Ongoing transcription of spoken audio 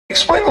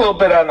Explain a little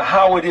bit on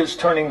how it is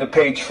turning the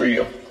page for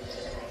you.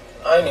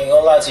 I ain't even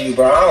gonna lie to you,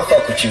 bro. I don't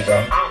fuck with you, bro.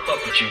 I don't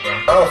fuck with you, bro.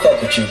 I don't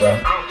fuck with you, bro.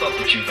 I don't fuck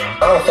with you, bro. I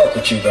don't fuck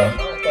with you, bro.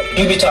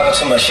 You be talking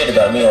too much shit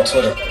about me on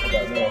Twitter.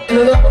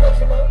 Nigga, I'ma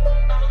let you know.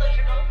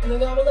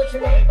 Nigga, I'ma let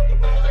you know.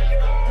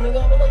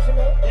 Nigga, I'ma let you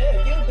know.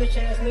 Yeah, you bitch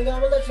ass nigga,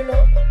 I'ma let you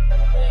know.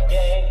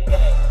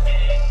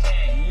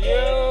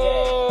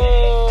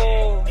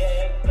 Yo,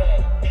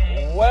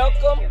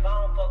 welcome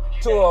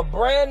to a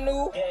brand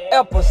new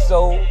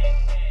episode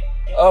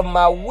of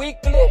my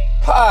weekly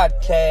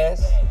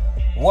podcast,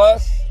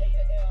 What's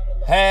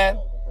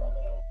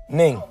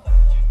Happening?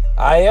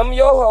 I am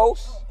your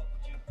host,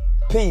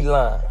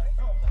 P-Line.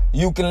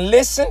 You can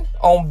listen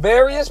on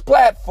various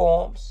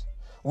platforms.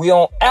 We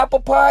on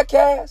Apple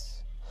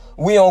Podcasts,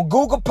 we on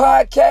Google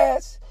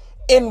Podcasts,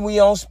 and we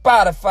on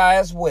Spotify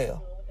as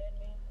well.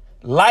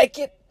 Like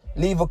it,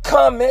 leave a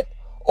comment,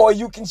 or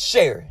you can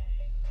share it.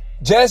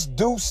 Just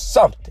do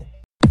something.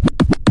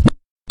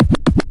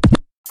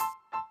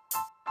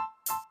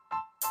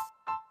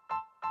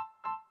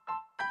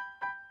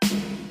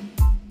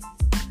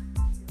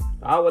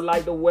 I would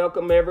like to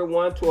welcome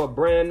everyone to a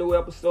brand new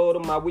episode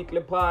of my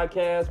weekly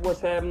podcast, What's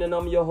Happening?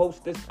 I'm your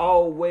host, as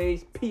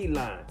always,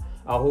 P-Line.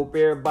 I hope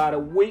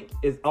everybody's week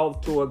is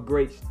off to a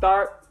great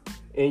start.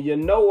 And you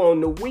know,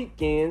 on the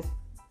weekends,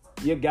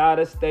 you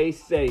gotta stay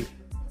safe.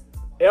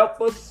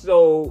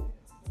 Episode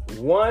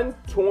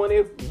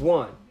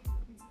 121.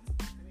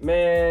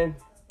 Man,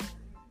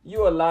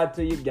 you a lie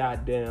to your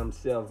goddamn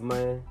self,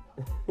 man.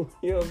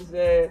 You know what I'm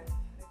saying?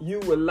 You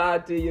will lie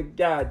to your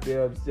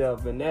goddamn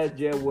self, and that's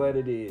just what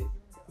it is.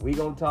 We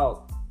gonna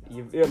talk.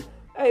 You feel me?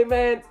 Hey,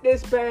 man,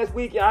 this past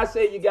weekend, I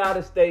say you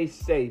gotta stay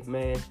safe,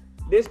 man.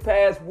 This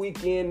past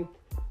weekend,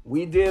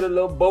 we did a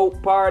little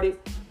boat party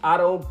out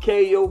on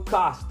Cayo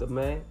Costa,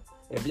 man.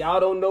 If y'all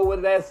don't know where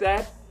that's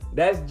at,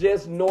 that's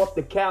just north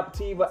of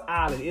Captiva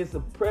Island. It's a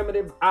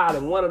primitive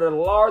island, one of the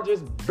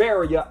largest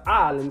barrier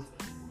islands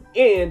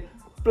in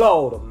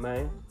Florida,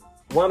 man.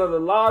 One of the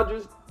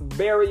largest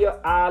barrier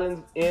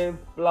islands in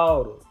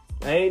Florida.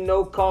 Ain't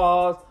no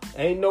cars,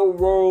 ain't no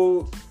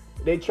roads.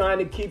 They trying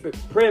to keep it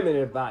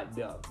primitive out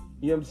there.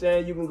 You know what I'm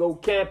saying? You can go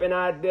camping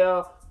out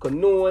there,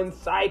 canoeing,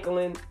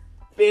 cycling,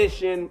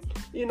 fishing.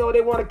 You know,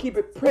 they want to keep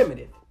it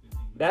primitive.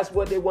 That's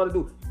what they want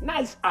to do.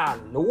 Nice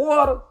island. The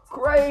water,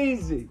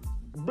 crazy.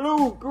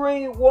 Blue,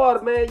 green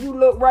water, man. You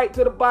look right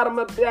to the bottom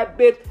of that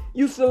bitch.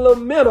 You see little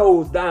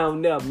minnows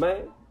down there,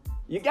 man.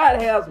 You got to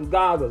have some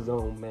goggles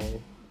on,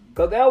 man.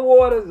 Because that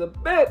water is a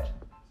bitch.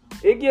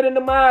 It get into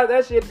my eyes.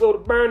 That shit go to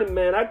burning,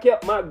 man. I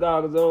kept my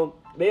goggles on.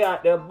 They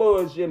out there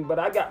bullshitting, but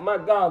I got my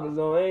goggles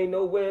on. I ain't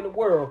nowhere in the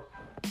world.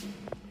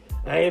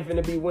 I ain't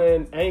gonna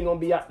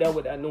be out there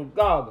with that no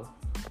goggles.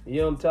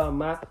 You know what I'm talking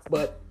about?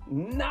 But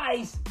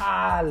nice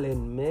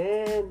island,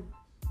 man.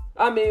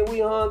 I mean,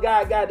 we hung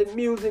out, got the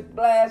music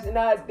blasting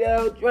out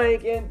there,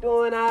 drinking,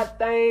 doing our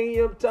thing. You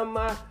know what I'm talking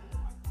about?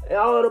 And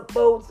all the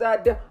boats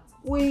out there.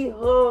 We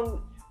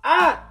hung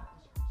out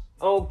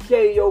on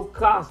Cayo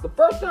Costa.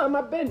 First time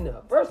I've been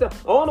there. First time.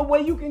 Only way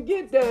you can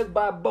get there is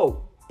by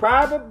boat.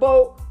 Private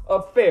boat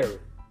or ferry.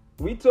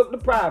 We took the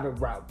private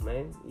route,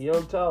 man. You know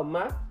what I'm talking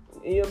about?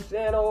 You know what I'm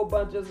saying? A whole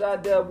bunch of us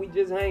out there. We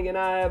just hanging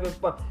out, having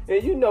fun.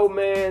 And you know,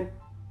 man,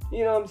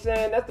 you know what I'm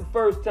saying? That's the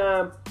first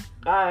time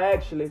I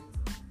actually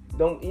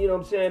don't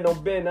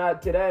been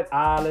out to that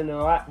island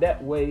or out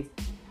that way. You know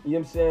what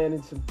I'm saying?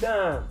 In some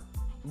time.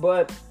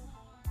 But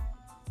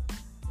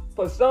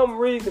for some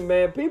reason,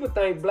 man, people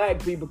think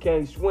black people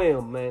can't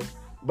swim, man.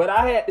 But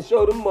I had to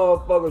show them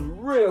motherfuckers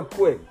real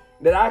quick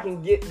that I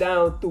can get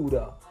down through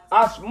there.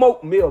 I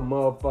smoked me a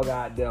motherfucker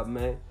out there,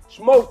 man.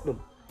 Smoked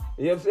them.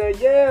 You know what I'm saying?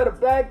 Yeah, the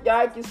black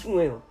guy can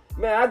swim.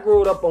 Man, I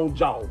grew up on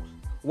Jaws,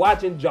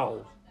 watching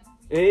Jaws.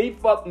 And he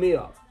fucked me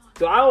up.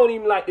 So I don't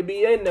even like to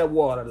be in that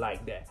water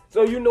like that.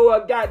 So you know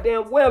a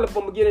goddamn well, if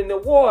I'm gonna get in the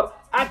water,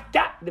 I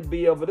got to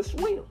be able to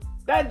swim.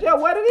 That's just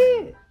what it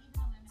is.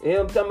 You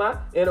know what I'm talking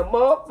about? And a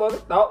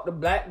motherfucker thought the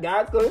black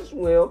guy couldn't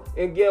swim.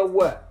 And guess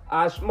what?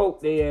 I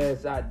smoked their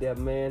ass out there,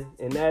 man.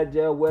 And that's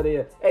just what it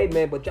is. Hey,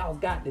 man, but y'all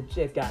got to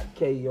check out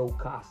Cayo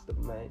Costa,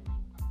 man.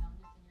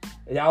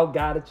 Y'all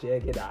got to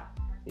check it out.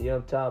 You know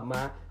what I'm talking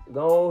about?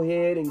 Go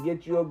ahead and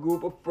get you a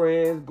group of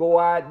friends. Go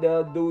out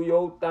there, do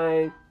your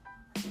thing.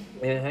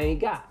 And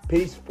hang out.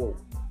 Peaceful.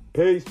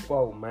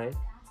 Peaceful, man.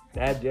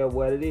 That's just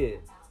what it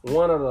is.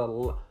 One of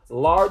the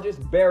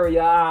largest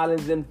barrier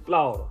islands in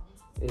Florida.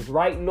 It's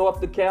right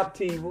north of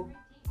Captiva.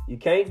 You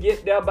can't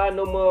get there by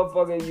no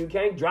motherfucking, you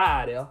can't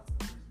drive there.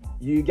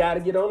 You got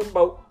to get on a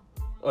boat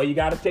or you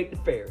got to take the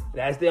ferry.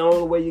 That's the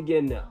only way you're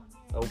getting there.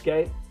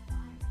 Okay?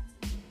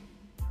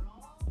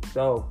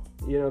 So,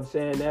 you know what I'm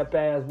saying? That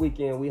past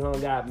weekend we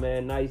hung out,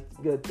 man. Nice,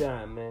 good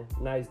time, man.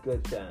 Nice,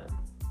 good time.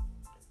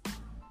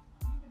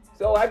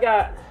 So I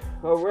got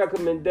a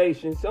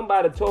recommendation.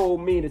 Somebody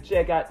told me to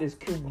check out this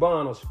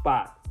Cubano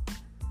spot.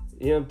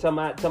 You know what I'm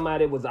talking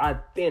about? It was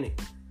authentic.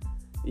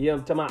 You know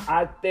what I'm talking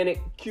about?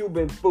 Authentic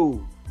Cuban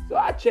food. So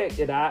I checked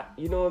it out.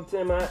 You know what I'm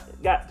saying? I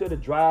got to the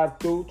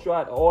drive-thru,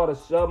 tried to order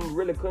something.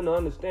 Really couldn't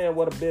understand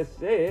what a bitch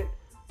said.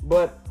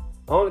 But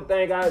Only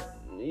thing I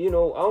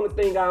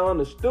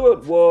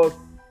understood was,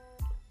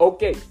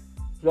 okay.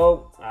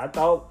 So I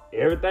thought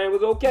everything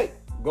was okay.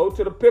 Go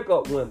to the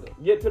pickup window.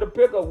 Get to the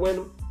pickup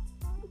window.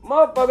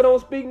 Motherfucker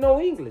don't speak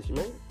no English,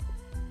 man.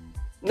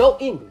 No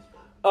English.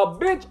 A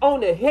bitch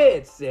on the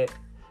headset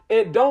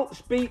and don't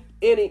speak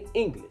any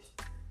English.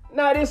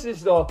 Now this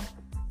is a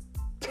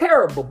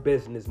terrible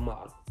business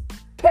model.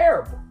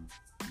 Terrible.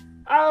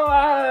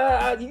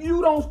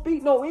 You don't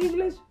speak no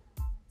English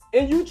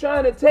and you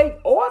trying to take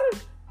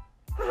orders?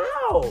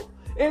 How?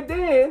 And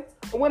then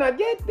when I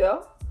get there,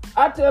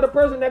 I tell the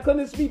person that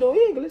couldn't speak no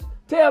English,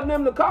 tell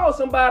them to call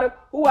somebody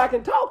who I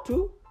can talk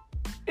to.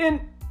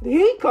 And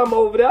he come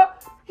over there,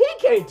 he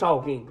can't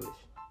talk English.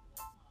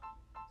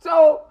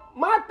 So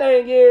my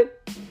thing is,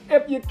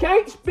 if you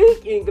can't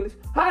speak English,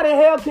 how the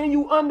hell can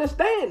you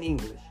understand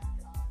English?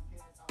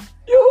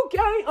 You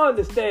can't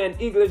understand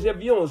English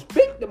if you don't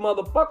speak the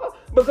motherfucker.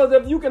 Because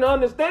if you can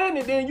understand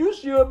it, then you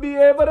should be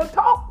able to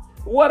talk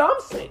what I'm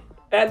saying,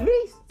 at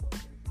least.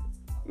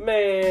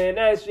 Man,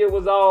 that shit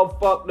was all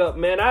fucked up,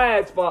 man. I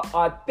asked for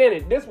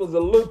authentic. This was a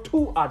little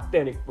too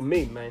authentic for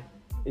me, man.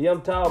 You know what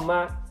I'm talking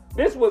about?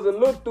 This was a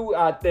little too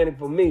authentic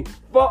for me.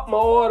 Fucked my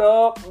order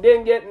up,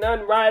 didn't get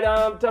nothing right.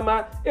 I'm talking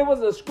about, it was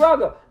a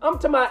struggle. I'm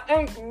talking about,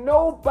 ain't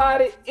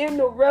nobody in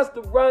the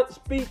restaurant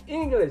speak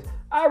English.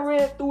 I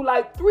read through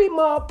like 3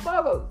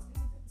 motherfuckers.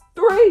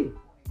 3.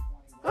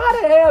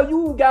 How the hell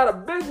you got a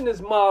business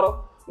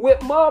model with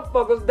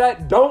motherfuckers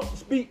that don't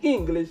speak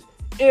English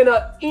in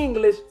an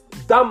English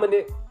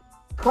dominant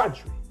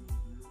country?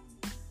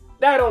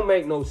 That don't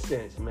make no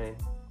sense, man.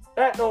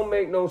 That don't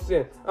make no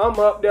sense. I'm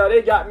up there,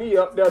 they got me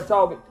up there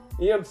talking,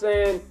 you know what I'm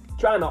saying,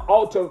 trying to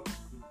alter,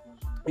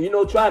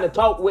 trying to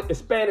talk with the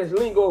Spanish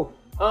lingo.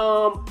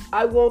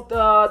 I want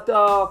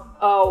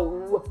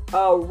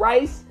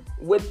rice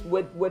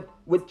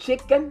with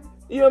chicken.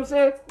 You know what I'm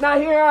saying? Now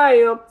here I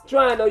am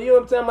trying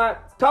to,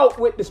 talk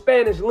with the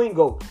Spanish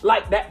lingo.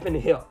 Like that finna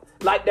help.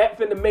 Like that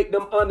finna make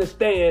them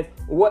understand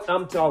what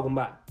I'm talking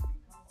about.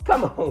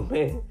 Come on,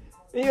 man.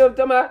 You know what I'm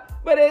talking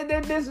about? But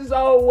this is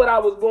all what I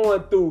was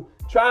going through,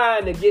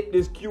 trying to get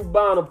this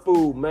Cubana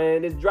food,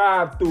 man. This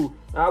drive-through.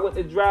 I went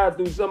to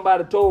drive-through.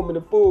 Somebody told me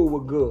the food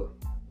was good.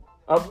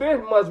 A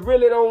bitch must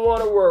really don't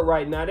want to work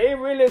right now. They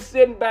really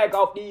sitting back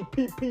off these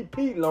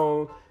PPP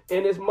loans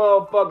in this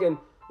motherfucking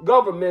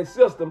government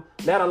system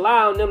that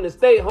allowing them to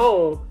stay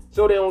home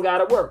so they don't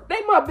gotta work. They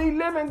must be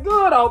living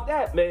good off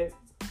that, man.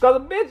 Cause a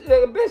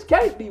bitch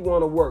can't be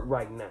want to work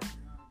right now.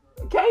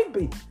 It can't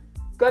be.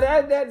 Cause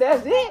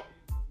that's it.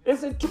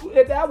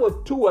 That was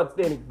too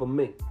authentic for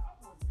me.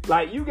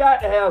 Like, you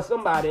got to have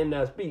somebody in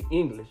there speak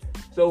English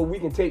so we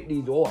can take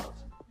these orders.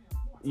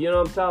 You know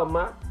what I'm talking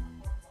about?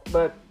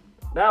 But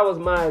that was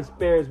my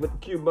experience with the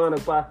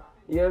Cubana pie.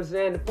 You know what I'm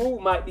saying? The food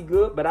might be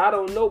good, but I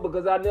don't know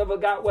because I never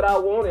got what I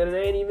wanted and I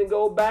ain't even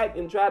go back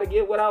and try to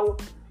get what I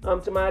want. I'm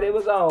talking about, it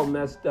was all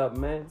messed up,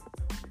 man.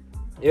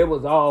 It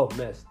was all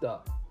messed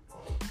up.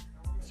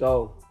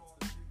 So,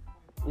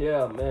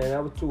 yeah, man,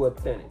 that was too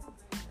authentic.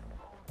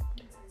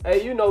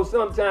 Hey,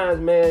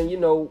 sometimes, man,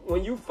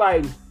 when you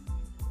fighting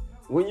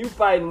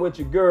with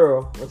your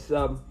girl or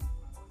something,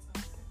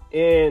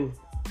 and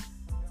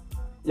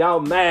y'all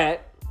mad,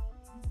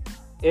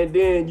 and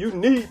then you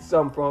need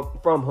something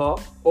from her,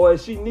 or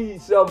she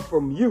needs something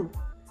from you,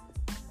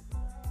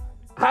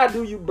 how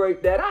do you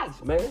break that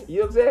ice, man?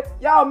 You know what I'm saying?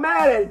 Y'all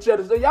mad at each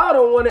other, so y'all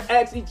don't want to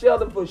ask each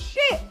other for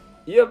shit.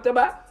 You know what I'm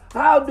talking about?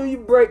 How do you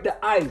break the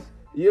ice?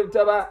 You know what I'm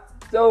talking about?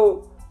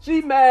 So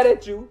she mad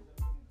at you.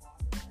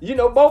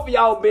 Both of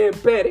y'all being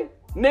petty.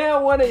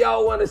 Now one of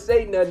y'all want to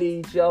say nothing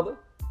to each other.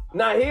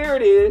 Now here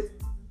it is.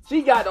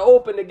 She got to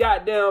open the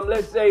goddamn,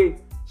 let's say,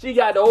 she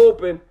got to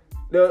open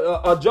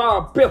a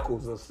jar of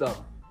pickles or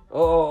something.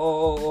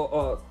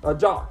 Or a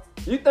jar.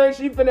 You think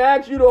she finna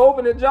ask you to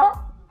open the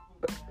jar?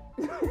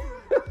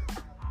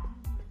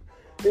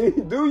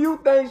 Do you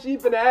think she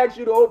finna ask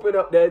you to open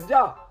up that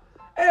jar?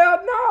 Hell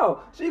no.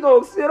 She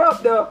gonna sit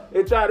up there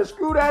and try to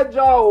screw that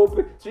jar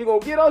open. She gonna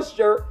get her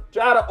shirt,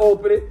 try to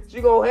open it.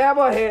 She gonna have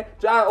her hand,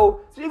 try to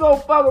open. She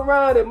gonna fuck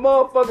around and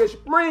motherfucking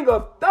spring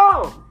her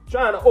thumb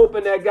trying to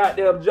open that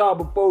goddamn jar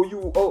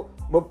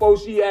before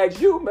she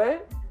asks you, man.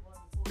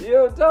 You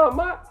know what I'm talking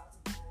about?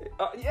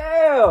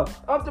 Yeah.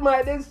 I'm talking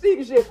about that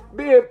secret shit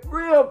being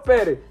real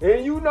petty.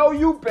 And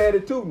you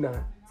petty too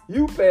now.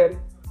 You petty.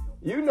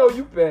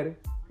 You petty.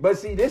 But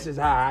see, this is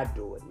how I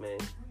do it, man.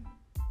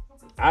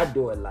 I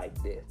do it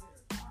like this.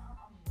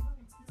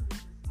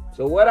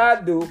 So what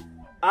I do,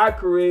 I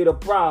create a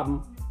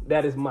problem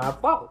that is my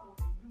fault.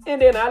 And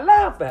then I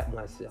laugh at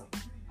myself.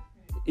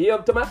 You know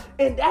what I'm talking about?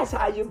 And that's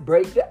how you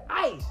break the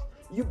ice.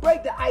 You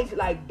break the ice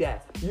like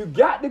that. You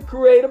got to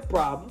create a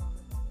problem,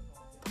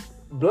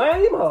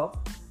 blame her,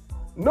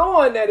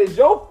 knowing that it's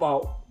your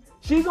fault.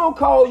 She gonna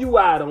call you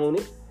out on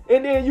it.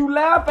 And then you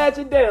laugh at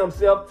your damn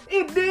self.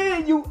 And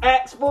then you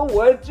ask for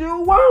what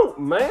you want,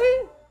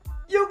 man.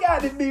 You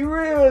got to be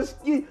real,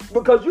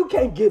 because you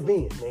can't give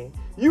in, man.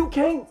 You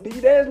can't,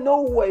 there's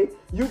no way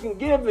you can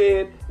give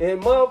in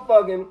and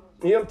motherfucking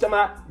You know what I'm talking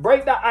about?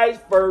 Break the ice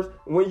first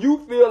when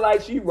you feel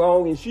like she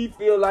wrong and she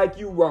feel like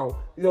you wrong.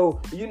 You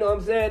know what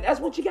I'm saying? That's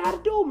what you got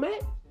to do, man.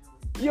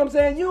 You know what I'm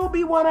saying? You don't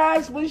be one to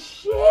ask for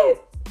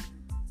shit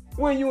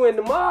when you in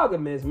the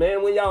arguments,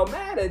 man. When y'all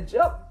mad at each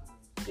other.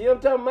 You know what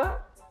I'm talking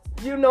about?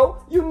 You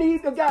know, you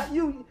need to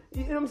you know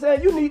what I'm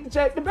saying? You need to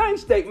check the bank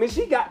statement.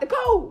 She got the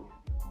code.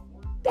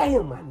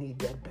 Damn, I need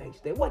that bank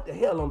statement. What the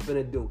hell I'm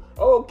finna do?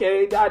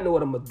 Okay, I know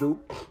what I'm gonna do.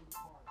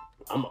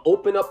 I'm gonna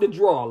open up the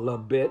drawer a little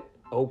bit,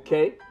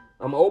 okay?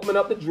 I'm gonna open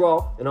up the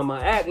drawer, and I'm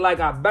gonna act like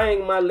I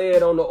banged my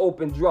leg on the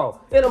open drawer.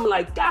 And I'm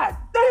like, God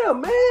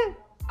damn, man.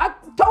 I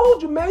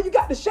told you, man, you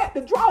got to shut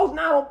the drawers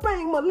now. Don't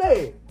bang my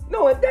leg.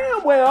 Knowing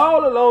damn well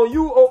all along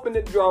you open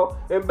the drawer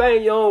and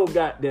bang your own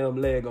goddamn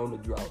leg on the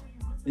drawer.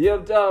 You know what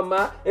I'm talking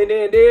about? And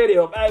then there it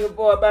is, back and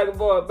forth, back and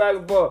forth, back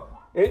and forth.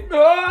 And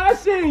I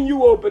seen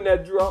you open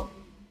that drawer.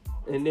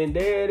 And then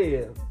there it is.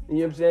 You know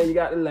what I'm saying? You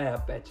got to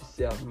laugh at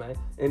yourself, man.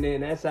 And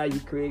then that's how you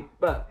create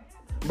fun.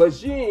 But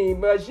she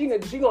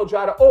gonna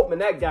try to open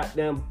that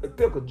goddamn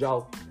pickle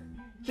jar.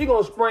 She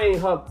gonna sprain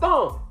her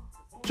thumb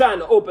trying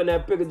to open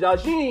that pickle jar.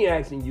 She ain't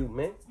asking you,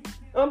 man.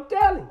 I'm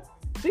telling you.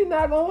 She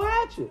not gonna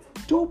ask you.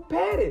 Too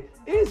petty.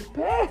 It's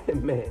petty,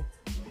 man.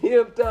 You know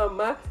what I'm talking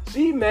about?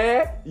 She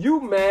mad.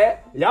 You mad.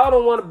 Y'all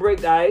don't want to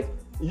break the ice.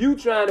 You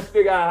trying to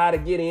figure out how to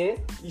get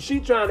in. She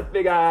trying to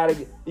figure out how to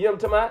get. You know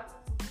what I'm talking about?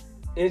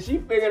 And she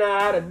figuring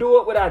out how to do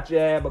it without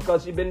your ass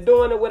because she been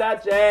doing it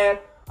without your ass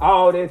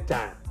all this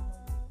time.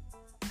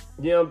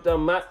 You know what I'm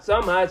talking about?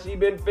 Somehow she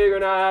been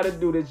figuring out how to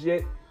do this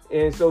shit.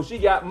 And so she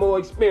got more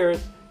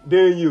experience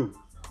than you.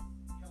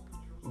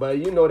 But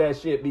you know that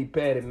shit be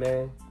petty,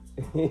 man.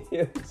 You know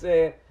what I'm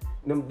saying?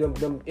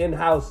 Them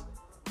in-house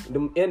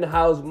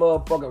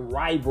motherfucking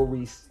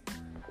rivalries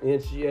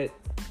and shit.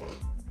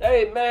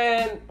 Hey,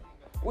 man,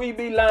 we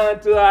be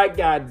lying to our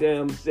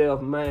goddamn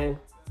self, man.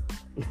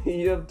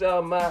 You know what I'm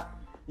talking about?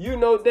 You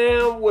know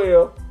damn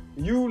well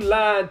you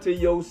lying to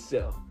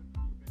yourself.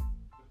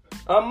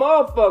 A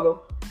motherfucker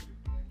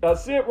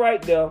sit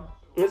right there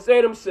and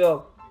say to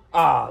himself,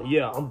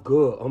 yeah, I'm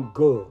good.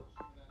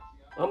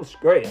 I'm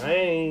straight.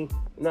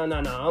 No,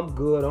 I'm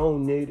good. I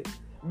don't need it.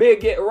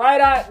 Big get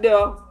right out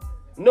there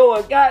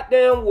knowing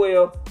goddamn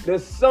well the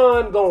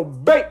sun gonna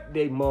bake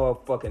they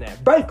motherfucking ass.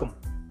 Bake them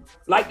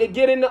like they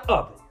get in the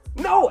oven.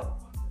 Know it.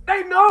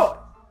 They know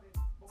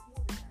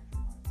it.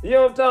 You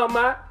know what I'm talking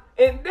about?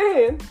 And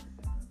then,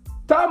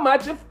 talking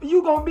about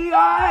you gonna be all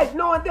right.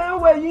 Knowing damn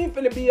well you ain't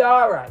finna be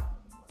all right.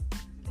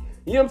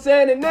 You know what I'm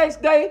saying? The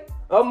next day,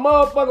 a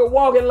motherfucker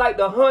walking like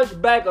the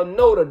hunchback of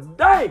Notre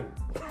Dame.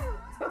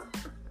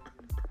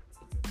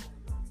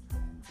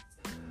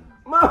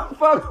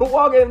 Motherfucker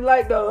walking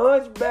like the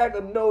hunchback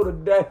of Notre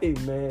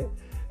Dame, man.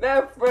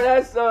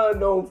 That son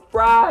don't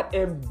fry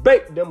and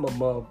bake them a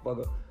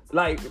motherfucker.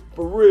 Like,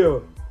 for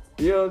real.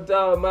 You know what I'm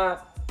talking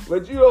about?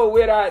 But you don't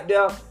went out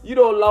there, you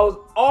don't lost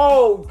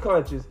all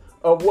conscious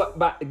of what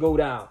about to go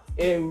down.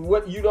 And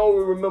what you don't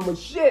remember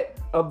shit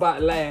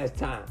about last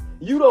time.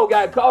 You don't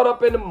got caught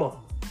up in the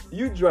moment.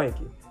 You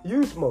drinking,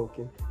 you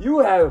smoking, you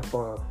having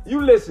fun,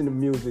 you listen to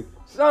music,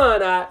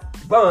 sun out,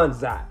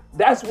 buns out.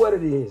 That's what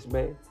it is,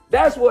 man.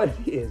 That's what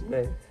it is,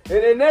 man.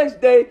 And the next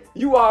day,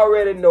 you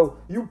already know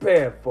you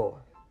paying for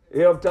it.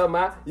 You know what I'm talking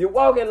about? You're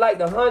walking like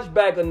the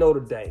hunchback of Notre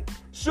Dame.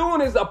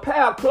 Soon as a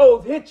pair of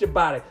clothes hit your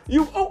body,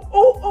 you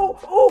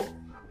oh.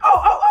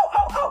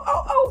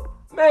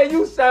 Man,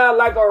 you sound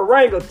like a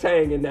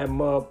orangutan in that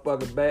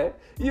motherfucker, man.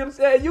 You know what I'm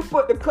saying? You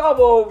put the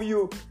cover over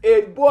you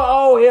and boy,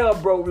 all hell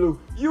broke loose.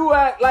 You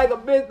act like a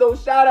bitch don't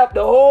shout up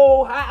the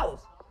whole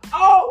house.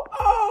 Oh.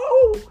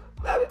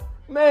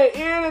 Man,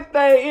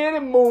 anything, any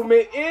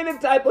movement, any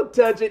type of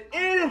touching,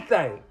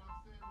 anything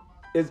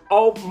is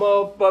off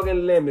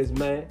motherfucking limits,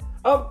 man.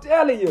 I'm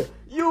telling you,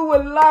 you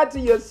will lie to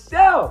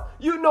yourself.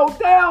 You know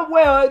damn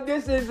well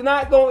this is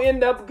not going to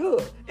end up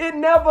good. It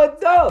never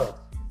does.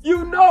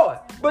 You know it.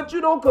 But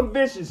you don't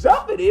convince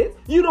yourself it is.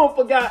 You don't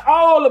forget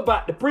all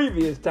about the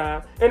previous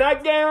time. And I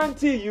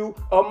guarantee you,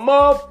 a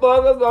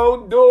motherfucker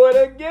gonna do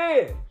it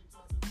again.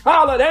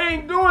 Holla, they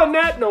ain't doing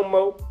that no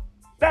more.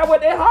 That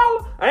what they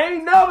holler? I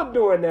ain't never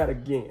doing that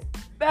again.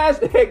 That's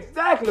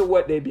exactly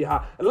what they be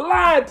hollering.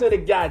 Lying to the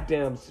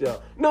goddamn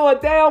self. Knowing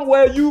damn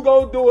well you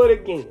gonna do it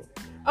again.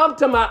 I'm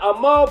talking about a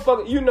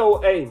motherfucker. You know,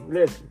 hey,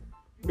 listen.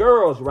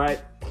 Girls,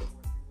 right?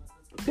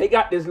 They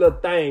got this little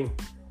thing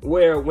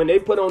where when they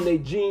put on their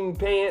jean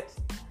pants,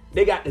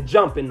 they got to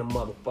jump in the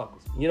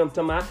motherfuckers. You know what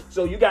I'm talking about?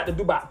 So you got to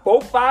do about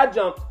 4-5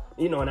 jumps.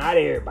 You know, not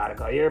everybody,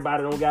 because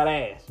everybody don't got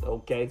ass,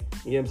 okay?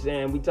 You know what I'm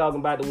saying? We talking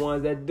about the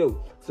ones that do.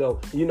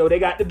 So, you know, they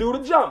got to do the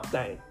jump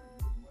thing.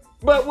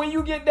 But when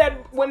you get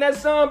that, when that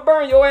sun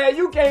burn your ass,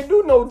 you can't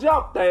do no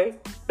jump thing.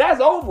 That's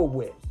over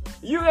with.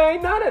 You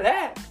ain't none of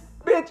that.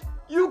 Bitch,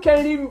 you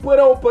can't even put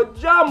on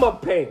pajama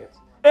pants.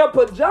 And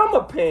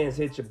pajama pants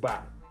hit your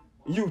body.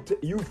 You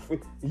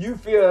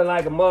feel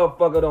like a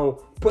motherfucker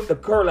don't put the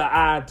curler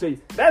eye to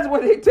you. That's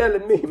what they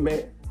telling me,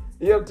 man.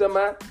 You know what I'm talking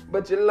about?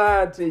 But you're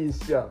lying to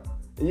yourself.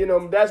 You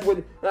know, that's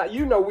what,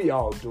 you know, we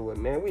all do it,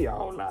 man. We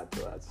all lie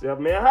to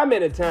ourselves, man. How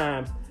many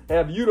times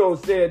have you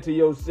don't said to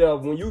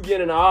yourself when you get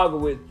in an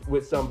argument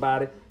with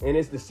somebody and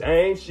it's the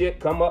same shit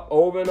come up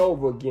over and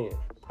over again?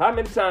 How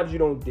many times you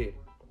don't did it?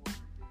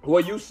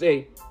 Well, you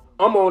say,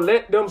 I'm going to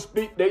let them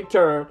speak their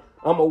turn.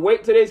 I'm going to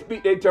wait till they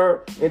speak their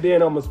turn, and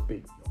then I'm going to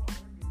speak.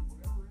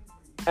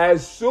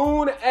 As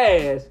soon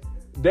as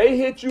they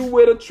hit you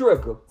with a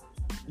trigger,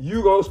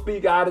 you going to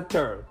speak out of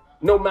turn.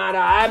 No matter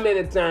how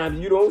many times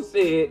you don't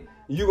say it,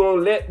 you going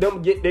to let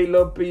them get their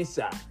little piece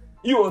out.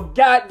 You a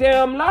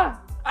goddamn lie.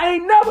 I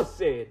ain't never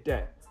said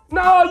that.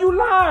 No, you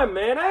lying,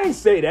 man. I ain't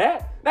say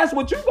that. That's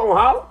what you gonna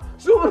holler.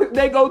 Soon as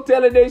they go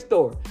telling their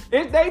story.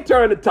 It's their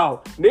turn to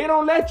talk. They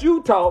don't let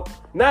you talk.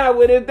 Now,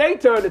 when it's their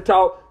turn to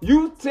talk,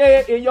 you say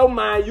it in your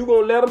mind, you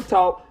gonna let them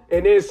talk.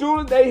 And then as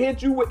soon as they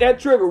hit you with that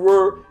trigger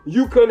word,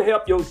 you couldn't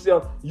help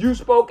yourself. You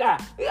spoke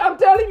out. I'm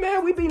telling you,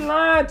 man, we be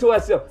lying to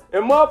ourselves.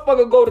 And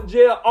motherfuckers go to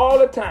jail all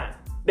the time.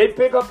 They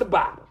pick up the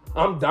Bible.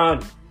 I'm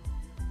done,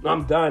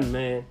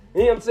 man.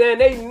 You know what I'm saying?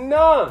 They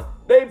none.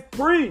 They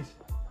priests.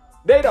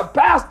 They the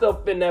pastor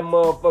up in that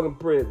motherfucking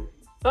prison.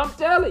 I'm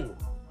telling you.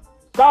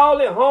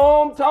 Calling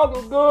home,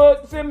 talking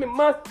good, send me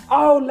money,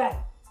 all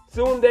that.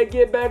 Soon as they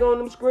get back on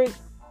them streets,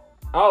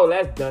 oh,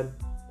 that's done.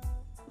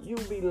 You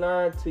be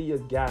lying to your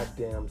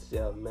goddamn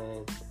self,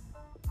 man.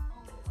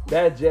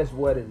 That's just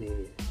what it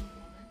is.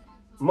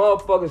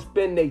 Motherfuckers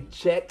spend their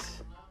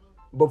checks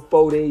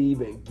before they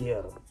even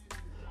get them.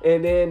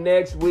 And then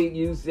next week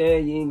you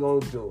saying you ain't gonna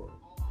do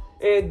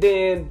it. And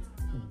then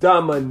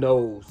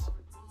dominoes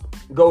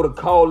go to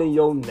calling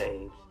your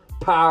names,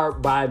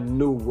 powered by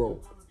Neuro.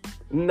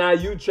 Now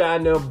you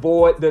trying to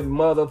avoid the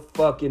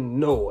motherfucking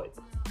noise.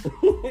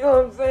 You know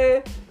what I'm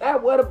saying?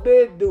 That's what a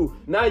bitch do.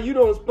 Now you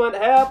don't spend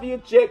half of your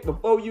check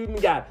before you even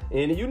got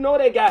it. And you know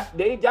they got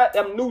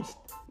them new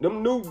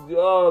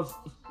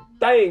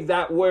things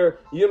out where,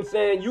 you know what I'm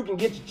saying, you can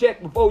get your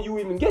check before you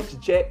even get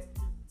your check.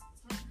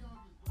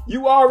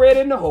 You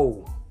already in the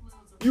hole.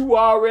 You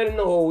already in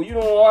the hole. You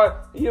don't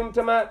order, you know what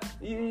I'm talking about?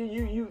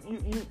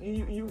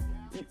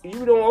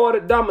 You don't order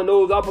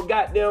Domino's off a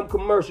goddamn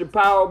commercial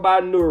powered by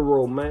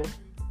Neuro, man.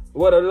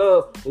 What a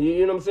little,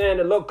 you know what I'm saying?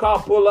 The little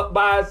car pull up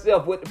by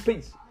itself with the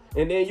pizza.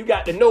 And then you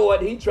got to know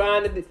what he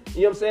trying to, you know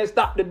what I'm saying,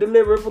 stop the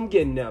delivery from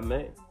getting there,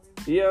 man.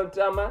 You know what I'm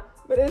talking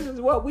about? But this is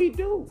what we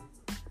do.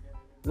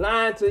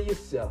 Lying to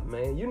yourself,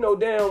 man. You know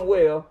damn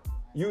well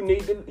you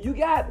need to, you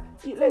got it.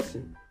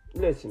 Listen,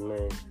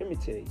 man. Let me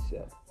tell you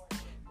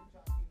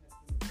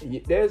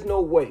something. There's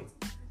no way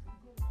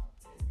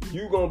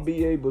you're going to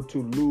be able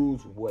to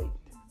lose weight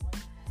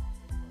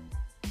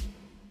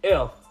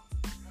if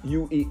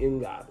you eating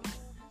garbage.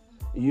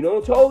 You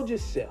don't told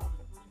yourself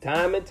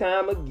time and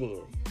time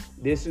again,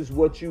 this is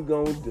what you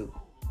gonna do.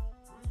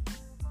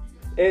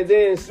 And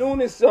then as soon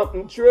as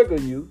something trigger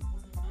you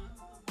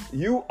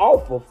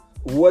off of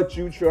what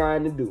you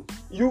trying to do.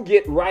 You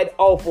get right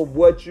off of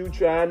what you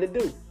trying to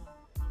do.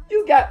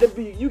 You got to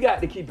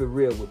keep it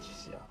real with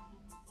yourself.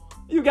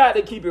 You got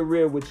to keep it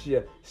real with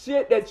yourself.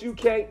 Shit that you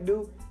can't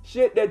do,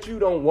 shit that you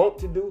don't want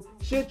to do,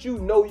 shit you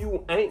know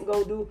you ain't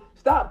gonna do.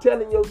 Stop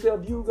telling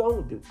yourself you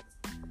gonna do.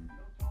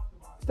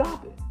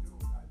 Stop it.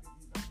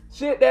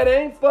 Shit that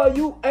ain't for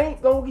you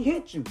ain't gonna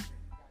hit you.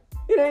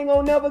 It ain't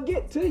gonna never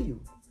get to you.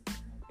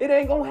 It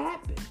ain't gonna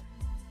happen.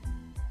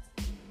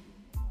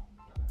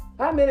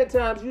 How many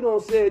times you done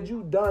said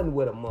you done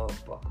with a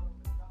motherfucker?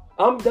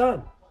 I'm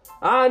done.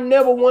 I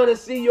never want to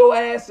see your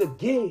ass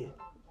again.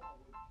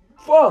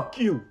 Fuck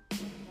you.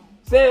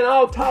 Saying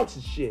all types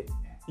of shit.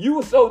 You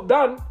were so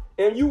done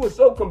and you were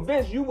so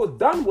convinced you was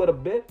done with a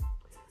bitch.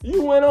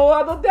 You went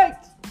on other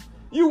dates.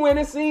 You went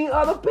and seen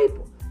other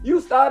people. You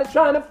started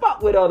trying to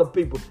fuck with other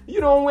people.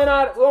 You done went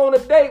out on a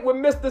date with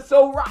Mr.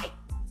 So Right.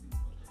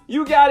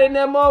 You got in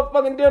that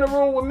motherfucking dinner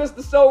room with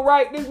Mr. So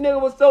Right. This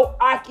nigga was so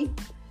icky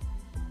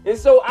and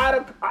so out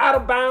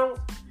of bounds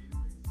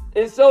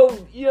and so,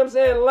 you know what I'm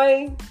saying,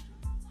 lame.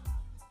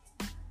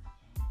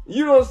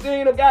 You done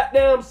seen a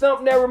goddamn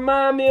something that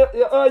remind me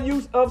of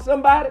you of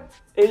somebody,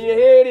 and your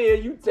head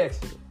is you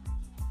texting me.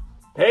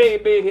 Hey,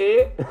 big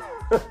head.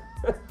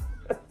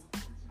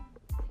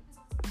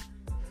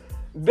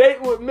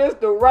 Date with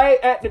Mr. Right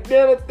at the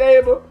dinner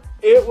table.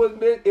 It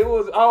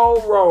was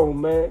all wrong,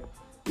 man.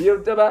 You know what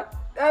I'm talking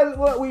about? That's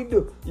what we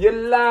do. You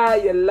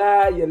lie, man.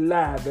 You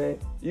know what I'm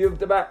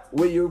talking about?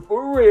 When you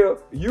for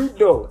real, you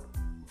know it.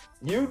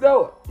 You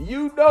know it.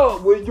 You know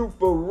it when you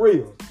for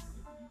real.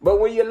 But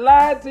when you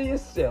lie to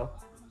yourself,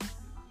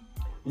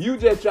 you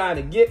just trying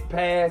to get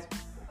past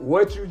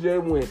what you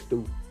just went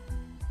through.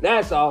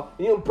 That's all.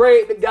 You done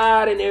prayed to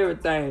God and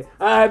everything.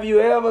 Have you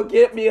ever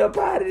get me up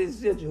out of this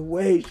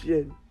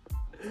situation?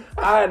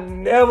 I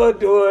never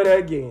do it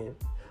again.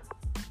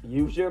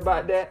 You sure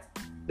about that?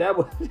 That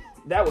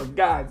was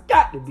God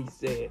got to be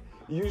said.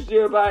 You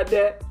sure about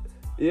that?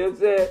 You know what I'm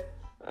saying?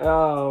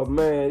 Oh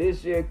man,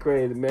 this shit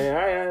crazy,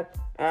 man.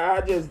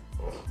 I just,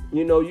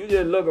 you know, you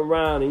just look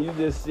around and you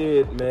just see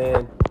it,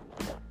 man.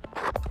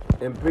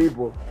 And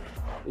people,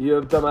 you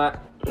know what I'm talking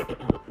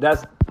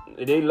about?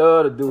 They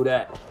love to do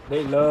that.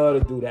 They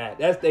love to do that.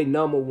 That's their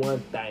number one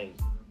thing.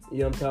 You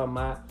know what I'm talking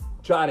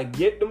about? Try to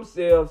get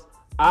themselves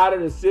out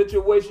of the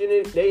situation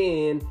that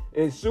they in.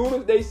 And as soon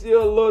as they see a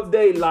little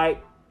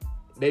daylight,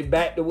 they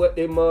back to what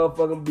they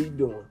motherfucking be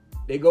doing.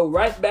 They go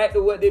right back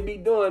to what they be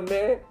doing,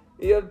 man.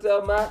 You know what I'm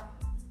talking about?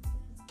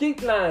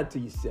 Keep lying to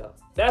yourself.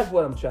 That's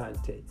what I'm trying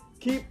to tell you.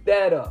 Keep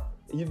that up.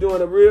 You're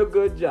doing a real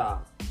good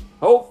job.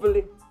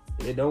 Hopefully,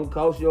 it don't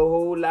cost you a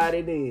whole lot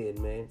in the end,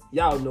 man.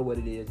 Y'all know what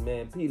it is,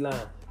 man.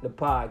 P-Line, the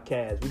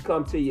podcast. We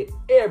come to you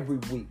every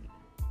week.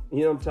 You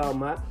know what I'm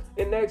talking about?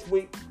 And next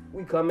week,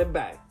 we coming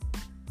back.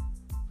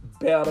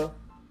 Better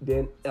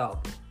than ever.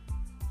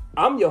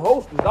 I'm your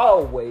host, as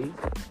always,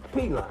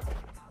 P-Line.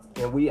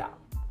 And we out.